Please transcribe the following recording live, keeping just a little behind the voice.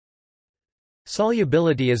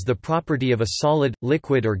Solubility is the property of a solid,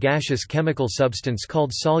 liquid or gaseous chemical substance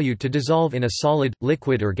called solute to dissolve in a solid,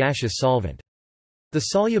 liquid or gaseous solvent. The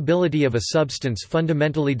solubility of a substance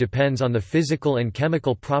fundamentally depends on the physical and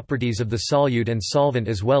chemical properties of the solute and solvent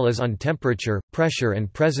as well as on temperature, pressure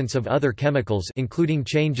and presence of other chemicals including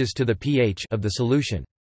changes to the pH of the solution.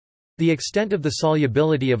 The extent of the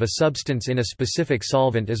solubility of a substance in a specific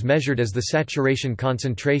solvent is measured as the saturation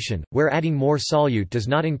concentration, where adding more solute does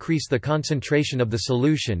not increase the concentration of the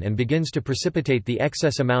solution and begins to precipitate the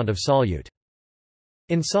excess amount of solute.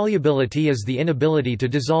 Insolubility is the inability to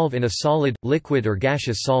dissolve in a solid, liquid or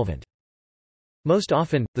gaseous solvent. Most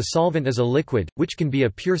often, the solvent is a liquid, which can be a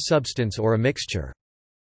pure substance or a mixture.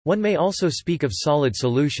 One may also speak of solid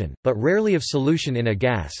solution, but rarely of solution in a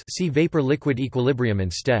gas. See vapor-liquid equilibrium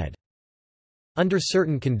instead. Under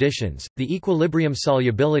certain conditions, the equilibrium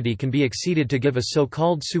solubility can be exceeded to give a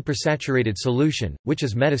so-called supersaturated solution, which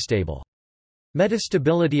is metastable.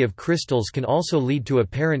 Metastability of crystals can also lead to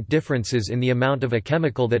apparent differences in the amount of a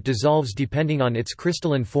chemical that dissolves depending on its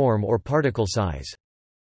crystalline form or particle size.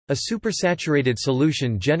 A supersaturated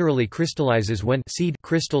solution generally crystallizes when seed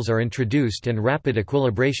crystals are introduced and rapid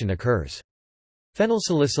equilibration occurs.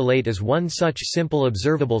 Phenylsalicylate is one such simple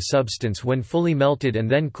observable substance when fully melted and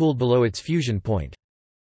then cooled below its fusion point.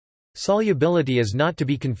 Solubility is not to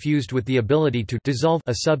be confused with the ability to dissolve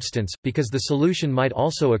a substance, because the solution might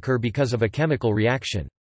also occur because of a chemical reaction.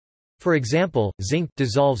 For example, zinc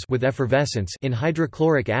dissolves with effervescence in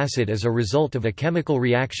hydrochloric acid as a result of a chemical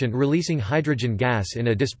reaction releasing hydrogen gas in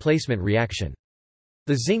a displacement reaction.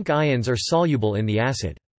 The zinc ions are soluble in the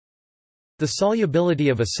acid. The solubility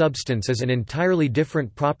of a substance is an entirely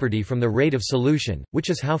different property from the rate of solution, which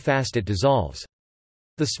is how fast it dissolves.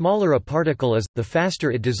 The smaller a particle is, the faster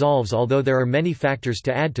it dissolves, although there are many factors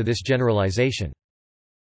to add to this generalization.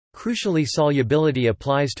 Crucially, solubility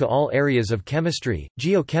applies to all areas of chemistry,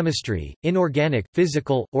 geochemistry, inorganic,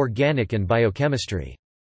 physical, organic and biochemistry.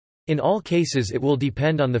 In all cases it will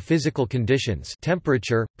depend on the physical conditions,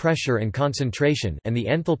 temperature, pressure and concentration, and the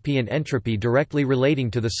enthalpy and entropy directly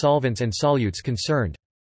relating to the solvents and solutes concerned.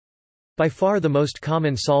 By far the most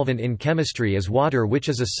common solvent in chemistry is water, which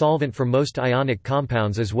is a solvent for most ionic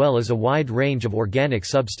compounds as well as a wide range of organic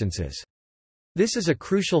substances. This is a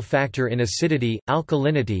crucial factor in acidity,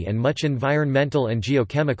 alkalinity and much environmental and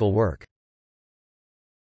geochemical work.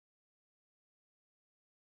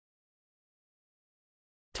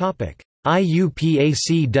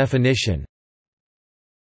 IUPAC definition.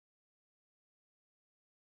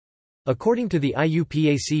 According to the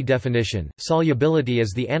IUPAC definition, solubility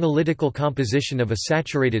is the analytical composition of a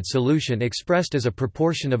saturated solution expressed as a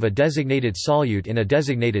proportion of a designated solute in a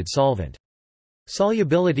designated solvent.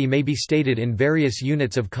 Solubility may be stated in various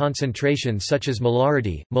units of concentration such as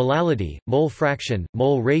molarity, molality, mole fraction,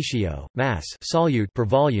 mole ratio, mass solute per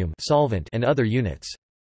volume solvent and other units.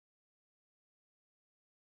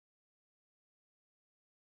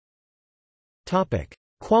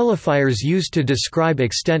 Qualifiers used to describe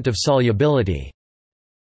extent of solubility.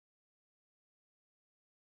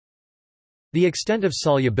 The extent of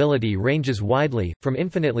solubility ranges widely, from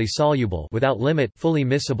infinitely soluble without limit, fully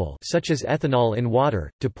miscible such as ethanol in water,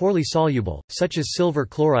 to poorly soluble, such as silver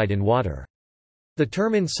chloride in water. The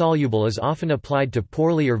term insoluble is often applied to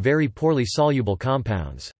poorly or very poorly soluble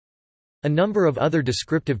compounds. A number of other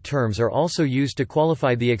descriptive terms are also used to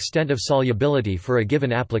qualify the extent of solubility for a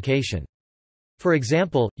given application. For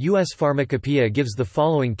example, U.S. Pharmacopoeia gives the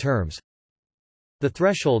following terms. The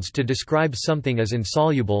thresholds to describe something as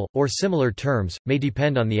insoluble, or similar terms, may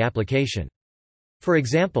depend on the application. For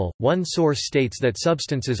example, one source states that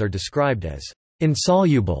substances are described as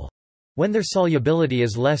insoluble when their solubility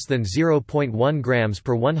is less than 0.1 grams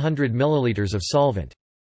per 100 milliliters of solvent.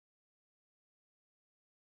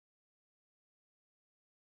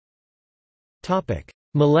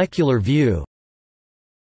 Molecular view.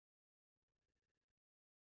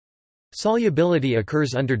 Solubility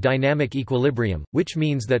occurs under dynamic equilibrium, which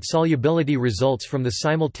means that solubility results from the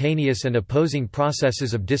simultaneous and opposing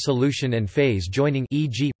processes of dissolution and phase joining,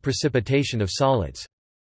 e.g., precipitation of solids.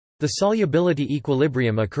 The solubility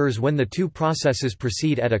equilibrium occurs when the two processes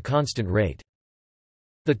proceed at a constant rate.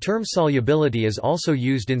 The term solubility is also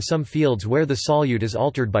used in some fields where the solute is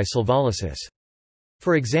altered by solvolysis.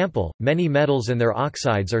 For example, many metals and their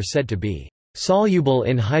oxides are said to be soluble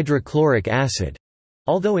in hydrochloric acid,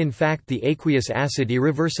 although in fact the aqueous acid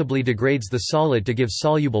irreversibly degrades the solid to give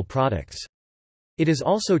soluble products. It is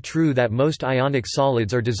also true that most ionic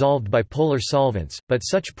solids are dissolved by polar solvents, but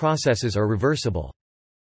such processes are reversible.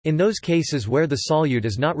 In those cases where the solute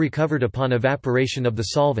is not recovered upon evaporation of the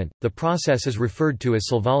solvent, the process is referred to as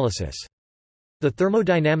solvolysis. The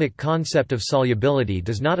thermodynamic concept of solubility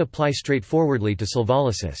does not apply straightforwardly to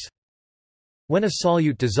solvolysis. When a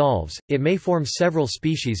solute dissolves, it may form several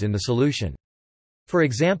species in the solution. For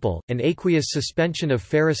example, an aqueous suspension of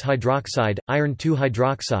ferrous hydroxide, iron 2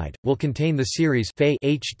 hydroxide, will contain the series Fe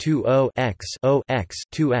H2O X O X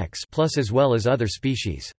 2X plus as well as other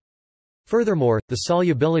species. Furthermore, the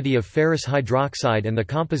solubility of ferrous hydroxide and the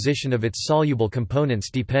composition of its soluble components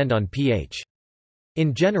depend on pH.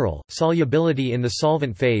 In general, solubility in the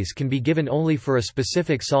solvent phase can be given only for a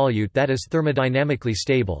specific solute that is thermodynamically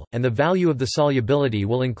stable, and the value of the solubility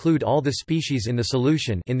will include all the species in the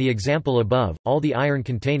solution in the example above, all the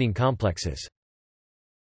iron-containing complexes.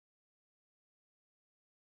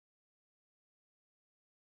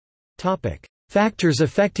 Factors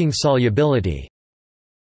affecting solubility.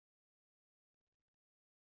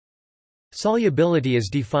 Solubility is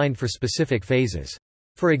defined for specific phases.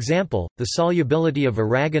 For example, the solubility of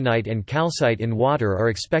aragonite and calcite in water are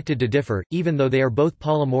expected to differ, even though they are both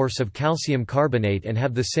polymorphs of calcium carbonate and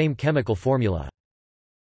have the same chemical formula.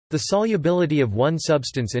 The solubility of one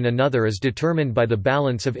substance in another is determined by the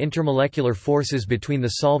balance of intermolecular forces between the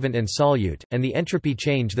solvent and solute, and the entropy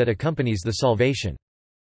change that accompanies the solvation.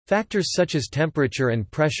 Factors such as temperature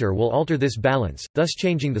and pressure will alter this balance, thus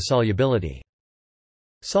changing the solubility.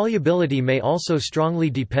 Solubility may also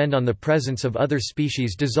strongly depend on the presence of other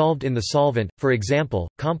species dissolved in the solvent, for example,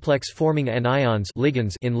 complex-forming anions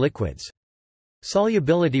ligands in liquids.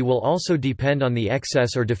 Solubility will also depend on the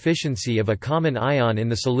excess or deficiency of a common ion in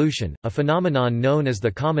the solution, a phenomenon known as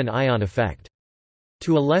the common ion effect.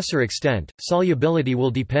 To a lesser extent, solubility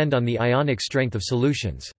will depend on the ionic strength of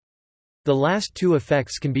solutions. The last two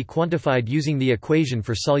effects can be quantified using the equation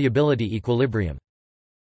for solubility equilibrium.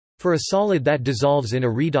 For a solid that dissolves in a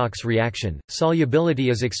redox reaction, solubility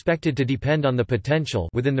is expected to depend on the potential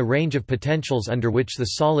within the range of potentials under which the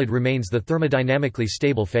solid remains the thermodynamically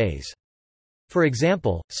stable phase. For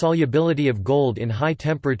example, solubility of gold in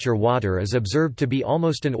high-temperature water is observed to be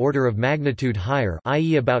almost an order of magnitude higher,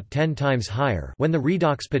 i.e. about 10 times higher, when the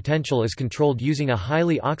redox potential is controlled using a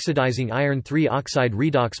highly oxidizing iron 3 oxide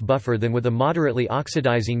redox buffer than with a moderately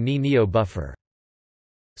oxidizing Ni-Neo buffer.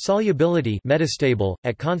 Solubility metastable,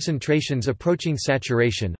 at concentrations approaching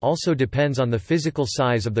saturation also depends on the physical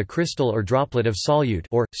size of the crystal or droplet of solute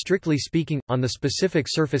or, strictly speaking, on the specific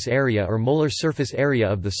surface area or molar surface area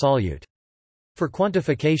of the solute. For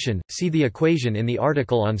quantification, see the equation in the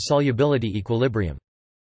article on solubility equilibrium.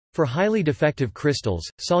 For highly defective crystals,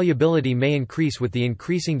 solubility may increase with the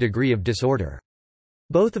increasing degree of disorder.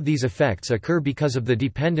 Both of these effects occur because of the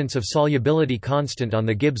dependence of solubility constant on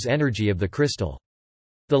the Gibbs energy of the crystal.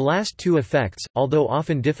 The last two effects, although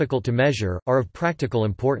often difficult to measure, are of practical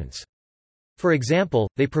importance. For example,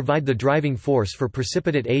 they provide the driving force for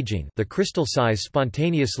precipitate aging, the crystal size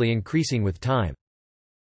spontaneously increasing with time.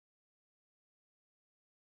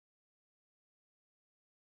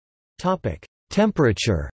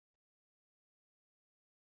 Temperature.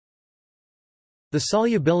 The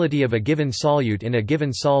solubility of a given solute in a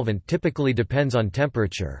given solvent typically depends on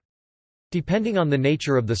temperature. Depending on the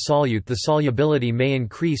nature of the solute, the solubility may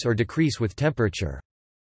increase or decrease with temperature.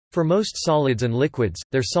 For most solids and liquids,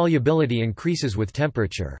 their solubility increases with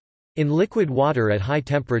temperature. In liquid water at high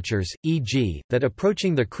temperatures, e.g., that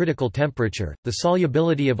approaching the critical temperature, the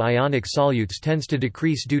solubility of ionic solutes tends to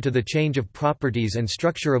decrease due to the change of properties and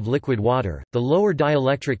structure of liquid water. The lower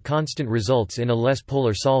dielectric constant results in a less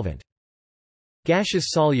polar solvent.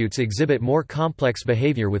 Gaseous solutes exhibit more complex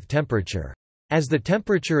behavior with temperature. As the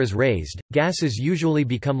temperature is raised, gases usually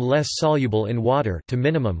become less soluble in water to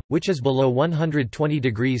minimum, which is below 120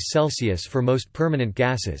 degrees Celsius for most permanent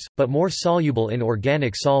gases, but more soluble in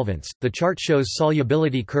organic solvents. The chart shows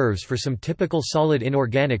solubility curves for some typical solid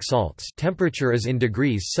inorganic salts. Temperature is in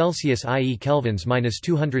degrees Celsius, i.e. kelvins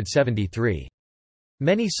 -273.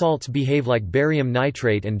 Many salts behave like barium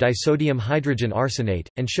nitrate and disodium hydrogen arsenate,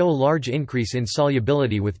 and show a large increase in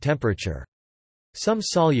solubility with temperature. Some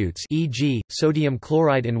solutes, e.g., sodium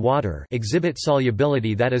chloride in water, exhibit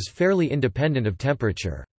solubility that is fairly independent of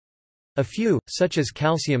temperature. A few, such as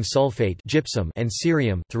calcium sulfate gypsum and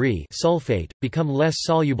cerium sulfate, become less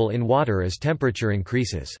soluble in water as temperature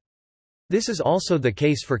increases. This is also the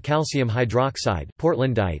case for calcium hydroxide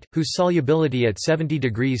Portlandite, whose solubility at 70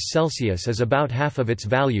 degrees Celsius is about half of its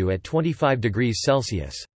value at 25 degrees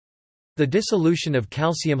Celsius. The dissolution of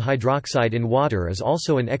calcium hydroxide in water is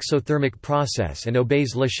also an exothermic process and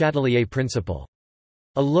obeys Le Chatelier principle.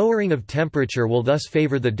 A lowering of temperature will thus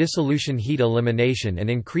favor the dissolution heat elimination and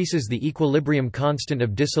increases the equilibrium constant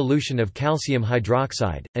of dissolution of calcium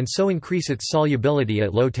hydroxide, and so increase its solubility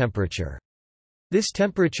at low temperature. This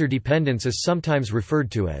temperature dependence is sometimes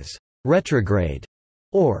referred to as retrograde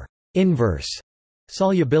or inverse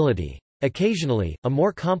solubility. Occasionally, a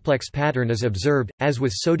more complex pattern is observed, as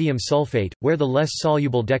with sodium sulfate, where the less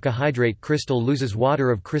soluble decahydrate crystal loses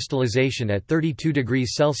water of crystallization at 32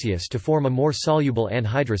 degrees Celsius to form a more soluble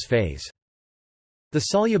anhydrous phase. The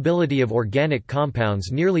solubility of organic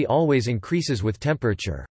compounds nearly always increases with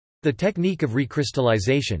temperature. The technique of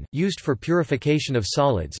recrystallization, used for purification of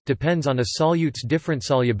solids, depends on a solute's different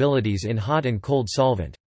solubilities in hot and cold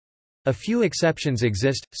solvent. A few exceptions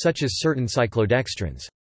exist, such as certain cyclodextrins.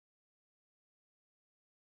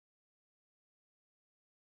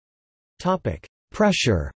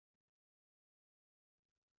 Pressure.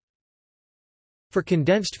 For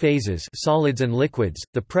condensed phases, solids and liquids,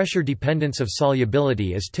 the pressure dependence of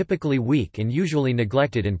solubility is typically weak and usually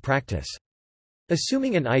neglected in practice.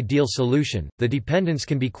 Assuming an ideal solution, the dependence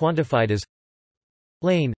can be quantified as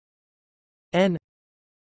lane n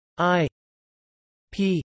I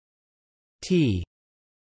p t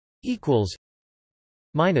equals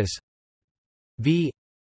minus v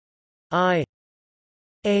I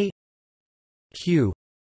a q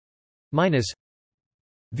minus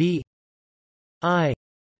v I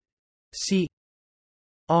c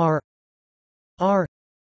r r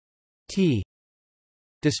t.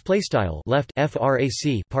 Display style left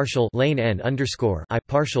frac partial lane n underscore I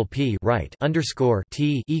partial p right underscore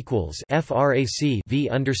t equals frac v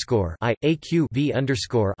underscore I aq v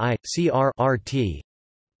underscore I c r r t.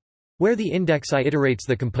 Where the index I iterates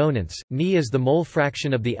the components, Ni is the mole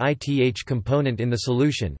fraction of the ITH component in the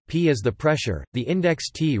solution, P is the pressure, the index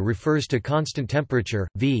T refers to constant temperature,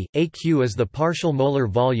 V, Aq is the partial molar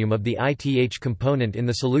volume of the ITH component in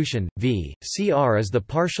the solution, V, Cr is the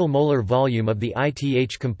partial molar volume of the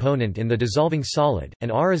ITH component in the dissolving solid,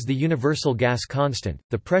 and R is the universal gas constant.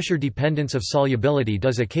 The pressure dependence of solubility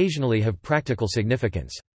does occasionally have practical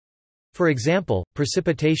significance. For example,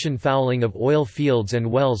 precipitation fouling of oil fields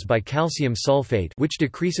and wells by calcium sulfate, which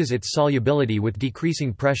decreases its solubility with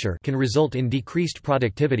decreasing pressure, can result in decreased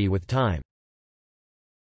productivity with time.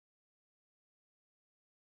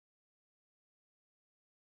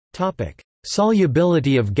 Topic: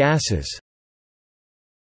 Solubility of gases.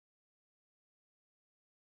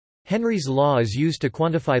 Henry's law is used to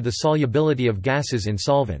quantify the solubility of gases in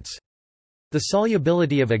solvents. The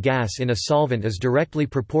solubility of a gas in a solvent is directly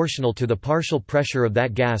proportional to the partial pressure of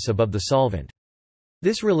that gas above the solvent.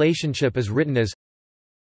 This relationship is written as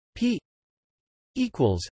P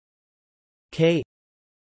equals K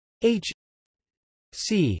H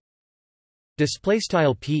C. Display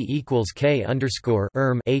style P equals K underscore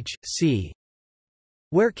H C,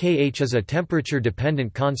 where Kh is a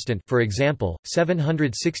temperature-dependent constant, for example,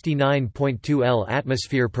 769.2 L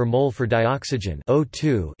atmosphere per mole for dioxygen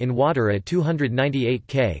O2 in water at 298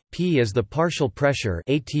 K, P is the partial pressure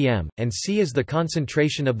atm, and C is the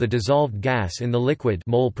concentration of the dissolved gas in the liquid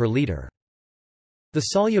mole per liter. The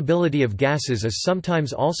solubility of gases is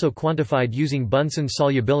sometimes also quantified using Bunsen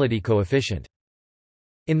solubility coefficient.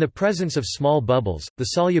 In the presence of small bubbles, the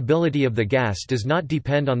solubility of the gas does not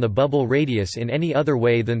depend on the bubble radius in any other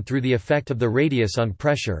way than through the effect of the radius on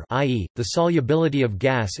pressure, i.e., the solubility of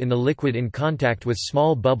gas in the liquid in contact with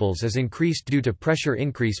small bubbles is increased due to pressure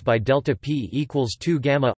increase by delta P equals 2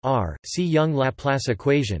 gamma r. See Young-Laplace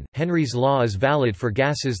equation. Henry's law is valid for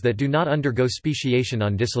gases that do not undergo speciation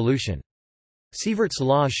on dissolution. Sievert's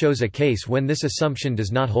law shows a case when this assumption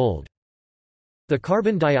does not hold. The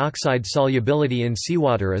carbon dioxide solubility in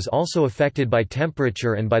seawater is also affected by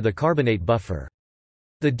temperature and by the carbonate buffer.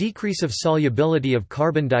 The decrease of solubility of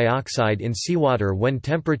carbon dioxide in seawater when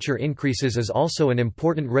temperature increases is also an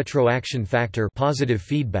important retroaction factor, positive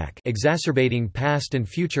feedback, exacerbating past and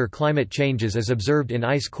future climate changes as observed in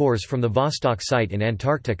ice cores from the Vostok site in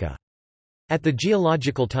Antarctica. At the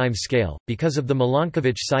geological time scale, because of the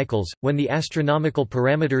Milankovitch cycles, when the astronomical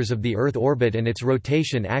parameters of the Earth orbit and its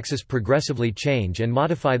rotation axis progressively change and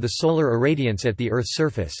modify the solar irradiance at the Earth's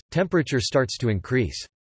surface, temperature starts to increase.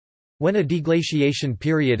 When a deglaciation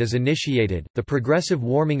period is initiated, the progressive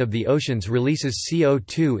warming of the oceans releases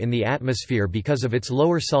CO2 in the atmosphere because of its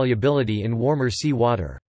lower solubility in warmer sea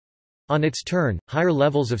water. On its turn, higher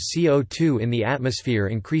levels of CO2 in the atmosphere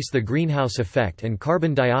increase the greenhouse effect and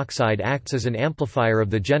carbon dioxide acts as an amplifier of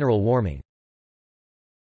the general warming.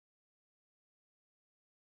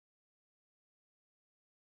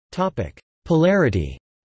 Polarity.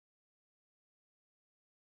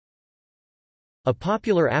 A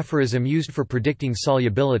popular aphorism used for predicting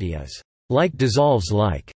solubility is, "like dissolves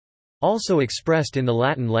like," also expressed in the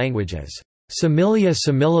Latin language as, "similia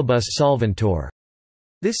similibus solventur."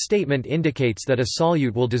 This statement indicates that a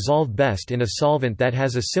solute will dissolve best in a solvent that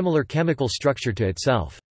has a similar chemical structure to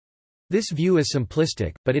itself. This view is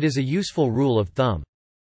simplistic, but it is a useful rule of thumb.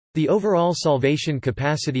 The overall solvation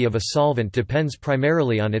capacity of a solvent depends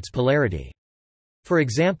primarily on its polarity. For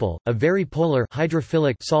example, a very polar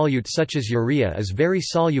hydrophilic solute such as urea is very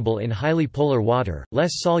soluble in highly polar water,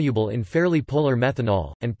 less soluble in fairly polar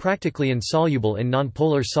methanol, and practically insoluble in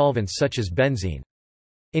nonpolar solvents such as benzene.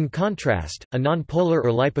 In contrast, a nonpolar or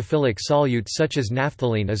lipophilic solute such as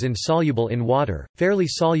naphthalene is insoluble in water, fairly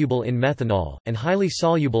soluble in methanol, and highly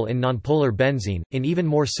soluble in nonpolar benzene. In even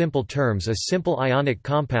more simple terms, a simple ionic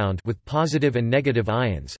compound with positive and negative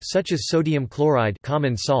ions, such as sodium chloride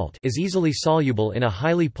common salt, is easily soluble in a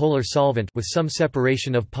highly polar solvent with some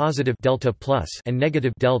separation of positive delta plus and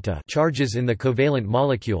negative delta charges in the covalent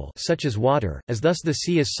molecule, such as water, as thus the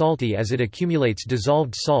sea is salty as it accumulates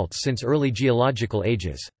dissolved salts since early geological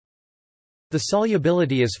ages. The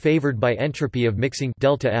solubility is favored by entropy of mixing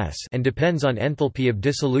delta S and depends on enthalpy of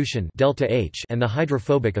dissolution delta H and the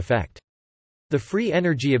hydrophobic effect. The free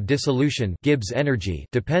energy of dissolution Gibbs energy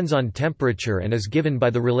depends on temperature and is given by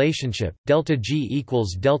the relationship delta G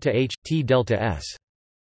equals delta H T delta S.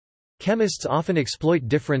 Chemists often exploit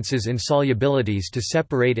differences in solubilities to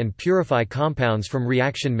separate and purify compounds from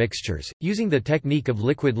reaction mixtures, using the technique of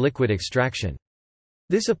liquid-liquid extraction.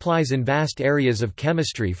 This applies in vast areas of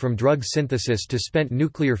chemistry from drug synthesis to spent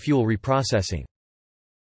nuclear fuel reprocessing.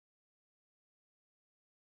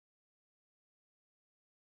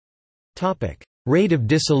 Rate of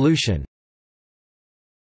dissolution.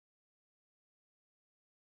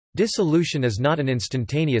 Dissolution is not an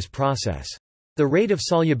instantaneous process. The rate of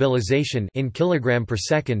solubilization in kilogram per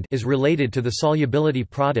second is related to the solubility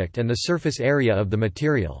product and the surface area of the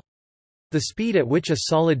material. The speed at which a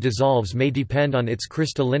solid dissolves may depend on its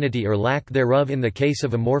crystallinity or lack thereof in the case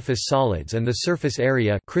of amorphous solids and the surface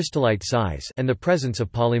area crystallite size and the presence of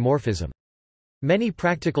polymorphism. Many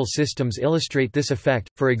practical systems illustrate this effect,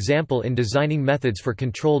 for example in designing methods for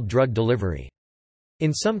controlled drug delivery.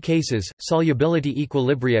 In some cases, solubility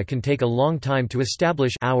equilibria can take a long time to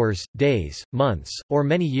establish hours, days, months, or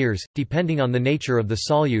many years, depending on the nature of the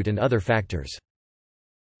solute and other factors.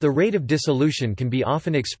 The rate of dissolution can be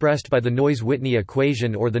often expressed by the Noyes-Whitney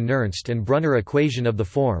equation or the Nernst and Brunner equation of the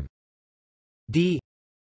form d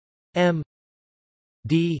m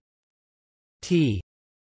d t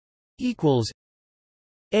equals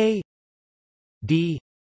a d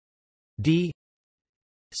d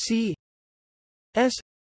c s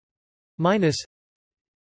minus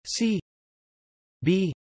c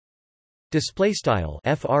b. Display style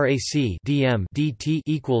frac dm dt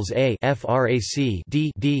equals a frac d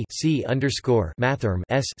d c underscore mathrm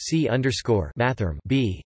s c underscore mathrm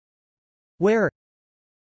b, where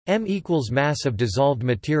m equals mass of dissolved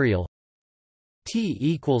material, t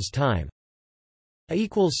equals time, a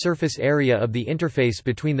equals surface area of the interface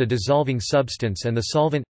between the dissolving substance and the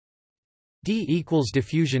solvent, d equals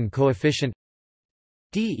diffusion coefficient,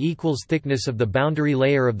 d equals thickness of the boundary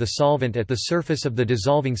layer of the solvent at the surface of the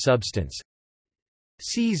dissolving substance,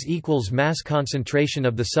 Cs equals mass concentration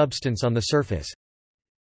of the substance on the surface,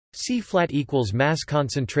 C flat equals mass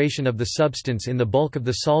concentration of the substance in the bulk of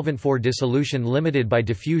the solvent for dissolution limited by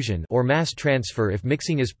diffusion or mass transfer if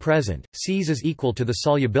mixing is present. Cs is equal to the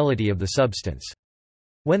solubility of the substance.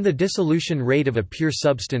 When the dissolution rate of a pure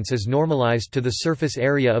substance is normalized to the surface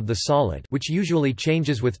area of the solid, which usually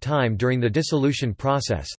changes with time during the dissolution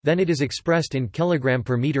process, then it is expressed in kilogram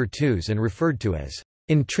per meter twos and referred to as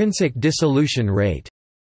intrinsic dissolution rate.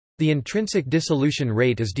 The intrinsic dissolution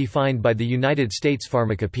rate is defined by the United States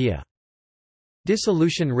Pharmacopoeia.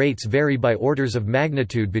 Dissolution rates vary by orders of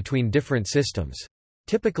magnitude between different systems.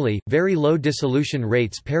 Typically, very low dissolution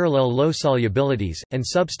rates parallel low solubilities, and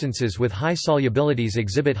substances with high solubilities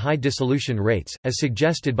exhibit high dissolution rates, as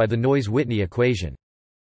suggested by the Noyes-Whitney equation.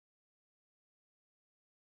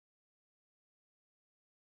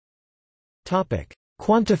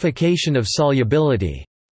 Quantification of solubility.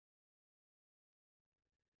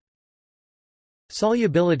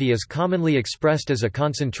 Solubility is commonly expressed as a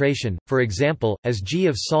concentration, for example, as g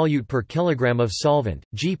of solute per kilogram of solvent,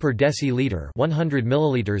 g per deciliter 100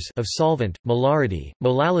 milliliters of solvent, molarity,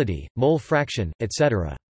 molality, mole fraction,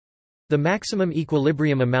 etc. The maximum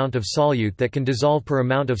equilibrium amount of solute that can dissolve per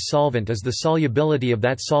amount of solvent is the solubility of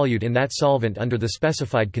that solute in that solvent under the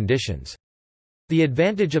specified conditions. The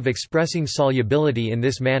advantage of expressing solubility in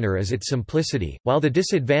this manner is its simplicity, while the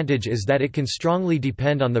disadvantage is that it can strongly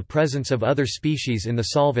depend on the presence of other species in the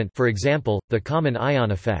solvent, for example, the common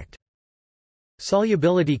ion effect.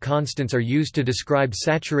 Solubility constants are used to describe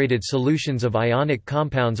saturated solutions of ionic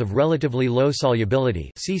compounds of relatively low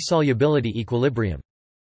solubility. See solubility equilibrium.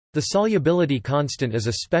 The solubility constant is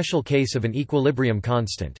a special case of an equilibrium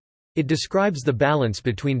constant. It describes the balance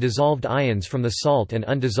between dissolved ions from the salt and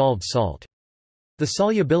undissolved salt. The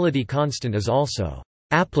solubility constant is also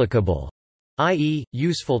applicable, i.e.,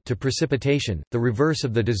 useful to precipitation, the reverse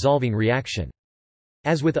of the dissolving reaction.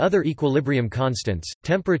 As with other equilibrium constants,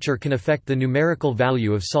 temperature can affect the numerical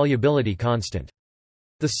value of solubility constant.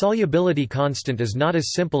 The solubility constant is not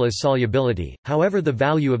as simple as solubility, however the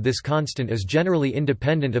value of this constant is generally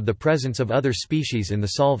independent of the presence of other species in the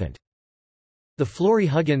solvent. The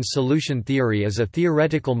Flory-Huggins solution theory is a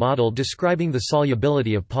theoretical model describing the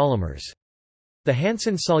solubility of polymers. The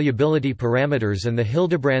Hansen solubility parameters and the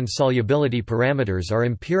Hildebrand solubility parameters are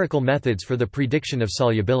empirical methods for the prediction of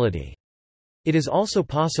solubility. It is also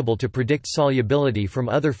possible to predict solubility from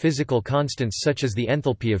other physical constants such as the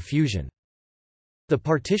enthalpy of fusion. The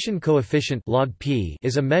partition coefficient log P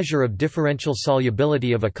is a measure of differential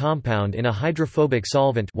solubility of a compound in a hydrophobic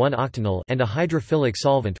solvent 1-octanol and a hydrophilic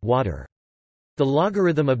solvent water. The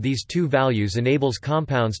logarithm of these two values enables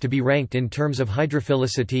compounds to be ranked in terms of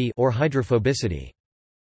hydrophilicity or hydrophobicity.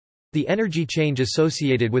 The energy change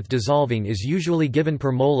associated with dissolving is usually given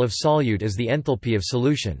per mole of solute as the enthalpy of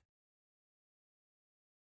solution.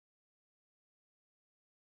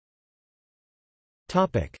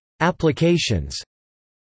 Applications.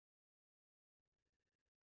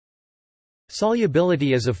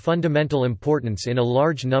 Solubility is of fundamental importance in a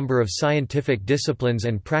large number of scientific disciplines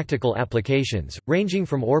and practical applications, ranging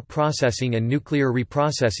from ore processing and nuclear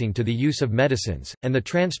reprocessing to the use of medicines, and the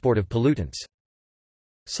transport of pollutants.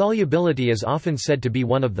 Solubility is often said to be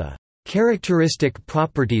one of the characteristic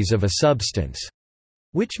properties of a substance,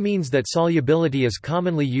 which means that solubility is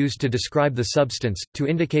commonly used to describe the substance, to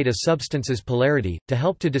indicate a substance's polarity, to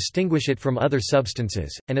help to distinguish it from other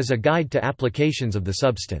substances, and as a guide to applications of the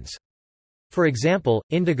substance. For example,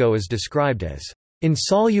 indigo is described as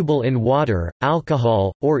insoluble in water,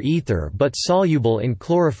 alcohol, or ether but soluble in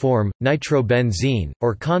chloroform, nitrobenzene,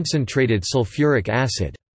 or concentrated sulfuric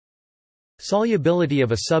acid. Solubility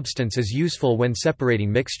of a substance is useful when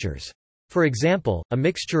separating mixtures. For example, a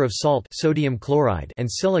mixture of salt sodium chloride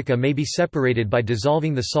and silica may be separated by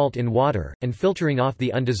dissolving the salt in water, and filtering off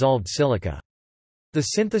the undissolved silica. The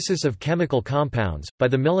synthesis of chemical compounds, by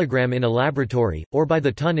the milligram in a laboratory, or by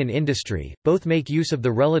the ton in industry, both make use of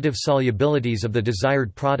the relative solubilities of the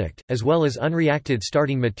desired product, as well as unreacted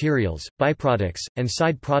starting materials, byproducts, and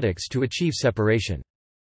side products to achieve separation.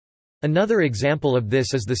 Another example of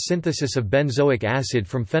this is the synthesis of benzoic acid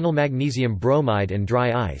from phenylmagnesium bromide and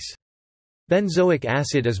dry ice. Benzoic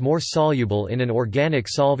acid is more soluble in an organic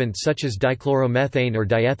solvent such as dichloromethane or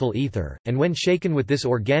diethyl ether, and when shaken with this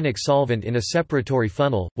organic solvent in a separatory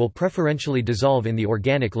funnel, will preferentially dissolve in the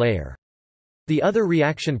organic layer. The other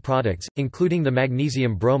reaction products, including the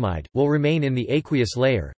magnesium bromide, will remain in the aqueous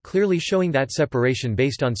layer, clearly showing that separation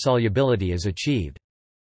based on solubility is achieved.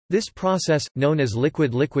 This process, known as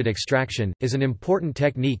liquid-liquid extraction, is an important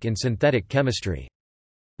technique in synthetic chemistry.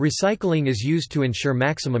 Recycling is used to ensure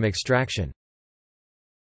maximum extraction.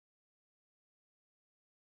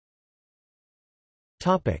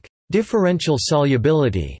 Differential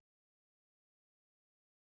solubility.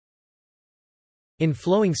 In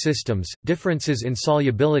flowing systems, differences in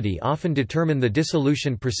solubility often determine the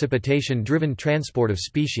dissolution precipitation-driven transport of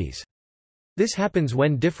species. This happens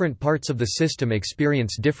when different parts of the system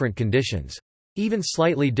experience different conditions. Even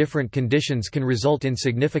slightly different conditions can result in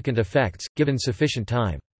significant effects, given sufficient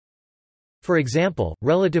time. For example,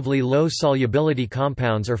 relatively low solubility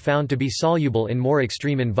compounds are found to be soluble in more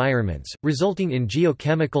extreme environments, resulting in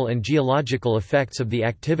geochemical and geological effects of the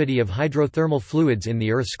activity of hydrothermal fluids in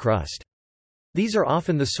the Earth's crust. These are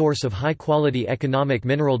often the source of high-quality economic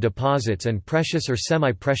mineral deposits and precious or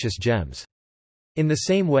semi-precious gems. In the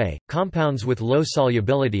same way, compounds with low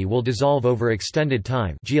solubility will dissolve over extended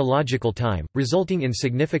time, geological time, resulting in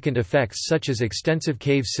significant effects such as extensive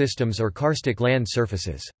cave systems or karstic land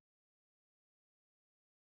surfaces.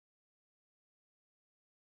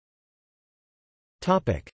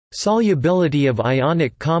 Solubility of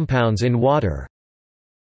ionic compounds in water.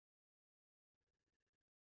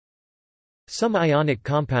 Some ionic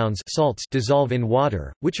compounds salts dissolve in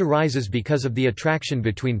water, which arises because of the attraction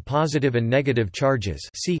between positive and negative charges,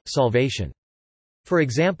 see solvation. For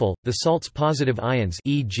example, the salt's positive ions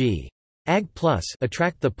e.g. Ag+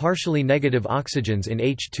 attract the partially negative oxygens in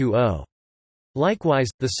H2O. Likewise,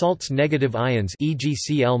 the salt's negative ions e.g.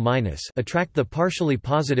 Cl- attract the partially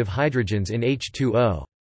positive hydrogens in H2O.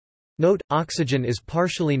 Note, oxygen is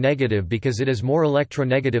partially negative because it is more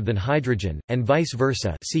electronegative than hydrogen, and vice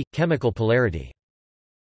versa, see chemical polarity.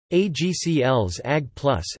 AgCl's Ag+ Aq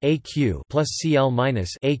plus Cl-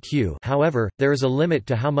 Aq. However, there is a limit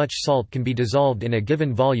to how much salt can be dissolved in a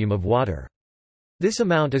given volume of water. This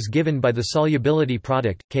amount is given by the solubility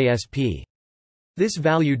product, Ksp. This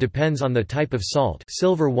value depends on the type of salt,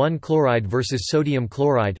 silver 1 chloride versus sodium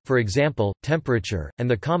chloride, for example, temperature, and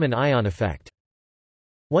the common ion effect.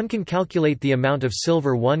 One can calculate the amount of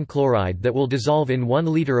silver 1 chloride that will dissolve in 1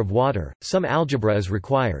 liter of water. Some algebra is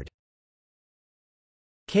required.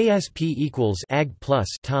 Ksp equals Ag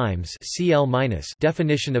plus times Cl minus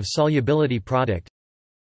definition of solubility product.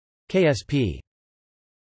 Ksp.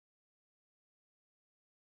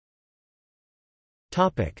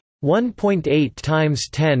 Topic 1.8 times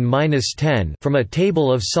 10 minus 10 from a table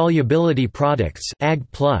of solubility products Ag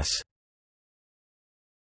plus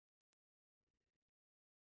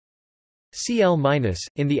Cl minus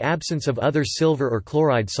in the absence of other silver or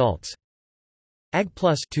chloride salts. Ag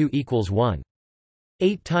plus 2 equals 1.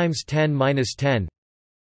 8 times 10 minus 10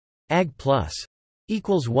 Ag plus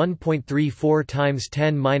equals 1.34 times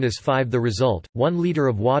 10 minus 5. The result, 1 liter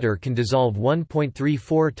of water can dissolve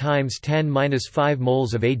 1.34 times 10 minus 5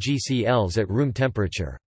 moles of AgCls at room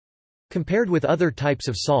temperature. Compared with other types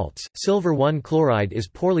of salts, silver 1 chloride is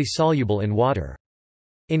poorly soluble in water.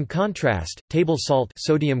 In contrast, table salt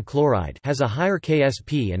sodium chloride has a higher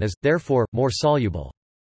Ksp and is, therefore, more soluble.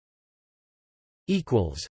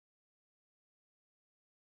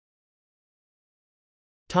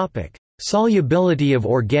 Solubility of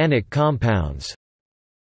organic compounds.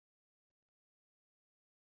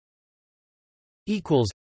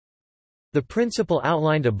 The principle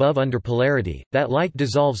outlined above under polarity, that like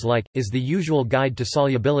dissolves like, is the usual guide to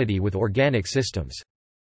solubility with organic systems.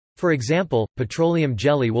 For example, petroleum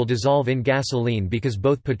jelly will dissolve in gasoline because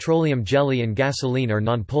both petroleum jelly and gasoline are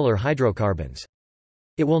nonpolar hydrocarbons.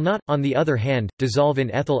 It will not, on the other hand, dissolve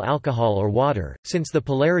in ethyl alcohol or water, since the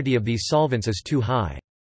polarity of these solvents is too high.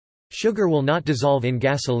 Sugar will not dissolve in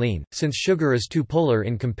gasoline, since sugar is too polar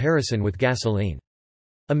in comparison with gasoline.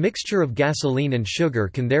 A mixture of gasoline and sugar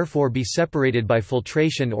can therefore be separated by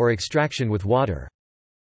filtration or extraction with water.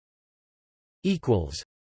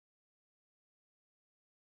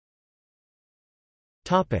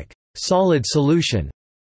 Solid solution.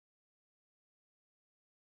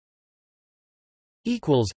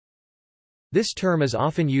 This term is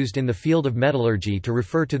often used in the field of metallurgy to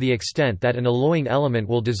refer to the extent that an alloying element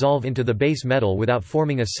will dissolve into the base metal without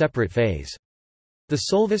forming a separate phase. The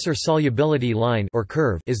solvus or solubility line or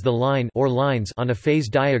curve is the line or lines on a phase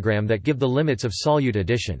diagram that give the limits of solute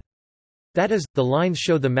addition. That is, the lines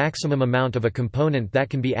show the maximum amount of a component that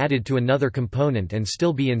can be added to another component and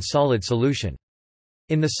still be in solid solution.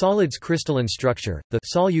 In the solid's crystalline structure, the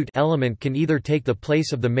solute element can either take the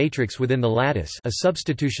place of the matrix within the lattice, a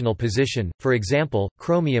substitutional position, for example,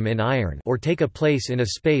 chromium in iron, or take a place in a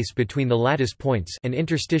space between the lattice points, an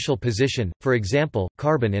interstitial position, for example,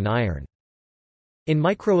 carbon in iron. In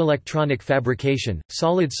microelectronic fabrication,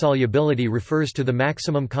 solid solubility refers to the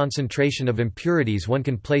maximum concentration of impurities one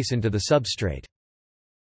can place into the substrate.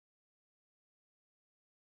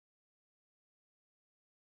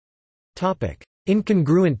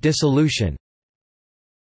 Incongruent dissolution.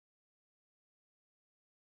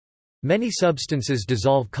 Many substances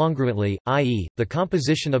dissolve congruently, i.e., the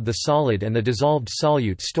composition of the solid and the dissolved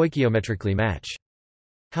solute stoichiometrically match.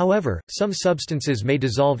 However, some substances may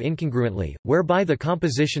dissolve incongruently, whereby the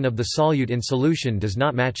composition of the solute in solution does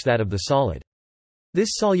not match that of the solid.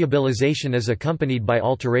 This solubilization is accompanied by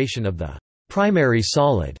alteration of the primary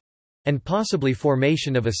solid and possibly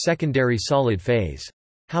formation of a secondary solid phase.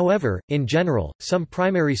 However, in general, some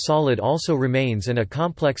primary solid also remains and a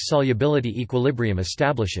complex solubility equilibrium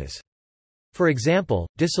establishes. For example,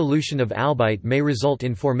 dissolution of albite may result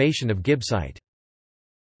in formation of gibbsite.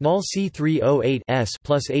 Nol C3O8S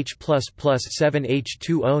plus H plus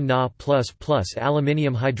 7H2O Na plus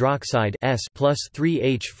aluminium hydroxide S plus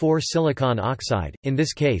 3H4 silicon oxide. In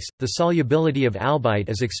this case, the solubility of albite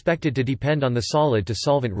is expected to depend on the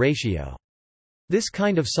solid-to-solvent ratio. This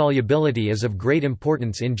kind of solubility is of great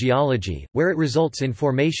importance in geology, where it results in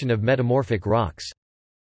formation of metamorphic rocks.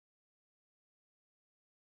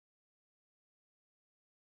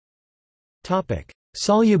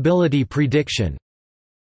 Solubility prediction.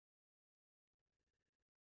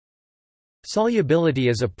 Solubility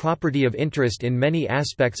is a property of interest in many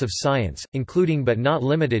aspects of science, including but not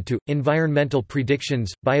limited to, environmental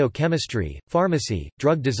predictions, biochemistry, pharmacy,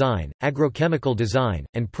 drug design, agrochemical design,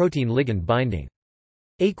 and protein-ligand binding.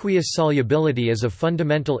 Aqueous solubility is of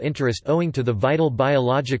fundamental interest owing to the vital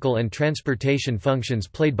biological and transportation functions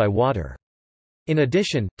played by water. In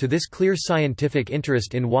addition, to this clear scientific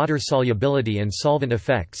interest in water solubility and solvent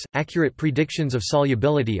effects, accurate predictions of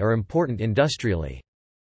solubility are important industrially.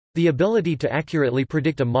 The ability to accurately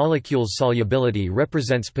predict a molecule's solubility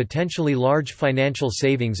represents potentially large financial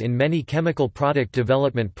savings in many chemical product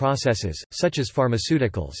development processes, such as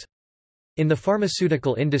pharmaceuticals. In the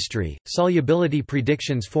pharmaceutical industry, solubility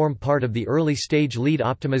predictions form part of the early-stage lead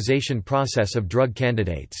optimization process of drug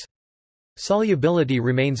candidates. Solubility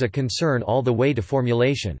remains a concern all the way to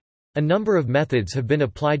formulation. A number of methods have been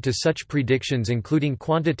applied to such predictions, including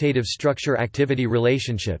quantitative structure-activity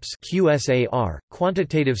relationships (QSAR),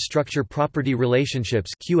 quantitative structure-property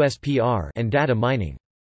relationships (QSPR), and data mining.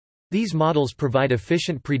 These models provide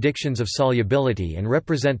efficient predictions of solubility and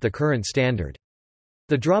represent the current standard.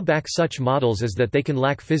 The drawback such models is that they can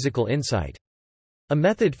lack physical insight. A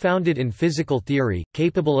method founded in physical theory,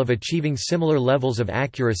 capable of achieving similar levels of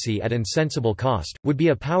accuracy at insensible cost, would be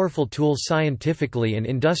a powerful tool scientifically and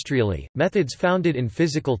industrially. Methods founded in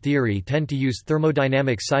physical theory tend to use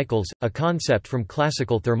thermodynamic cycles, a concept from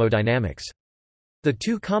classical thermodynamics. The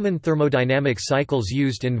two common thermodynamic cycles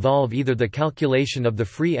used involve either the calculation of the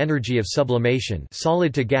free energy of sublimation,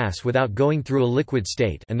 solid to gas without going through a liquid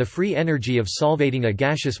state, and the free energy of solvating a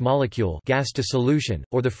gaseous molecule, gas to solution,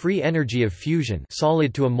 or the free energy of fusion,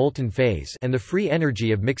 solid to a molten phase, and the free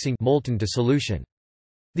energy of mixing, molten to solution.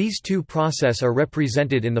 These two processes are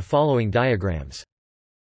represented in the following diagrams.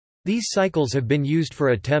 These cycles have been used for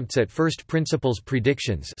attempts at first principles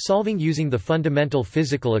predictions, solving using the fundamental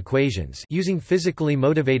physical equations, using physically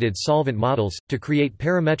motivated solvent models, to create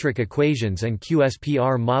parametric equations and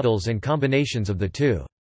QSPR models and combinations of the two.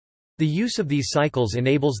 The use of these cycles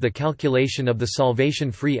enables the calculation of the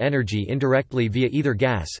solvation free energy indirectly via either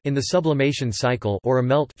gas in the sublimation cycle or a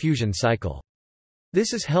melt fusion cycle.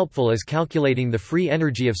 This is helpful as calculating the free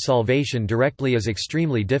energy of solvation directly is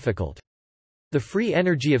extremely difficult. The free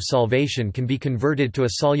energy of solvation can be converted to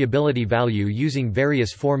a solubility value using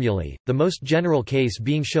various formulae, the most general case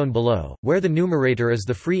being shown below, where the numerator is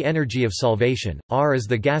the free energy of solvation, R is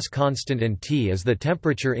the gas constant and T is the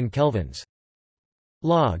temperature in kelvins.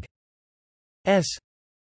 Log S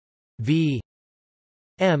V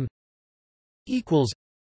M equals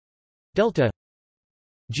delta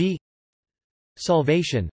G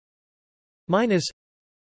solvation minus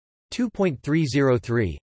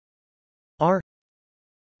 2.303 R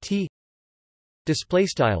T display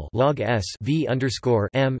style log S V underscore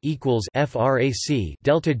M equals frac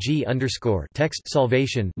delta G underscore text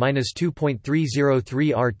solvation minus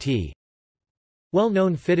 2.303 RT.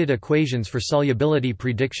 Well-known fitted equations for solubility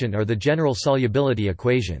prediction are the general solubility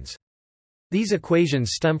equations. These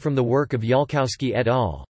equations stem from the work of Yalkowski et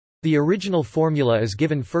al. The original formula is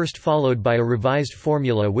given first, followed by a revised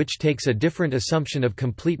formula which takes a different assumption of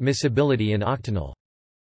complete miscibility in octanol.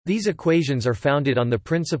 These equations are founded on the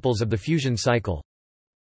principles of the fusion cycle.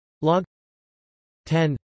 Log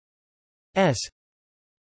 10 S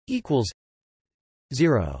equals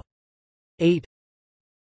 0.8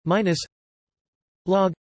 minus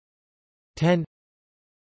log 10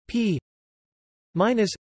 P minus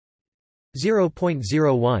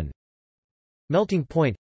 0.01 melting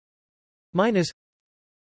point minus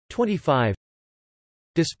 25.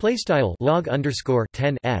 Display style log underscore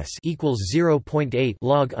 10 S equals 0.8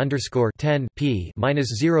 log underscore 10 P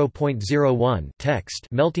minus 0.01 text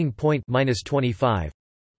melting point minus 25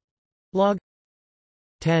 log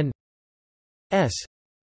 10 S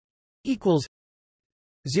equals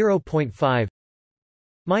 0.5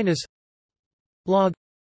 minus log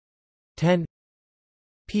 10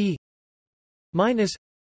 P minus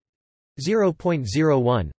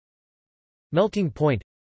 0.01 melting point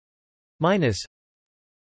minus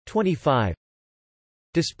 25.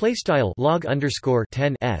 Display style log underscore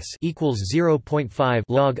 10 S equals 0.5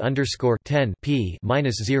 log underscore 10 P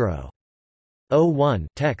minus 0.01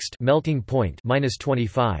 text melting point minus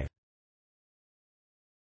 25.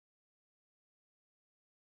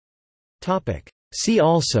 Topic. See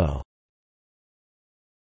also: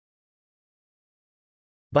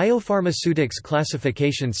 Biopharmaceutics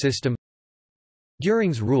classification system,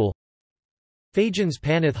 During's rule,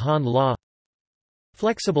 Fagins-Paneth-Hahn law,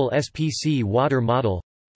 Flexible SPC water model,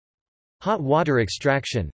 Hot water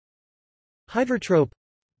extraction, Hydrotrope,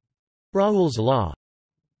 Raoult's law,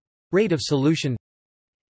 Rate of solution,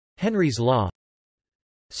 Henry's law,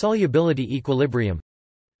 Solubility equilibrium,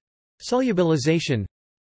 Solubilization,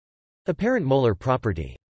 Apparent molar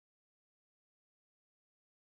property.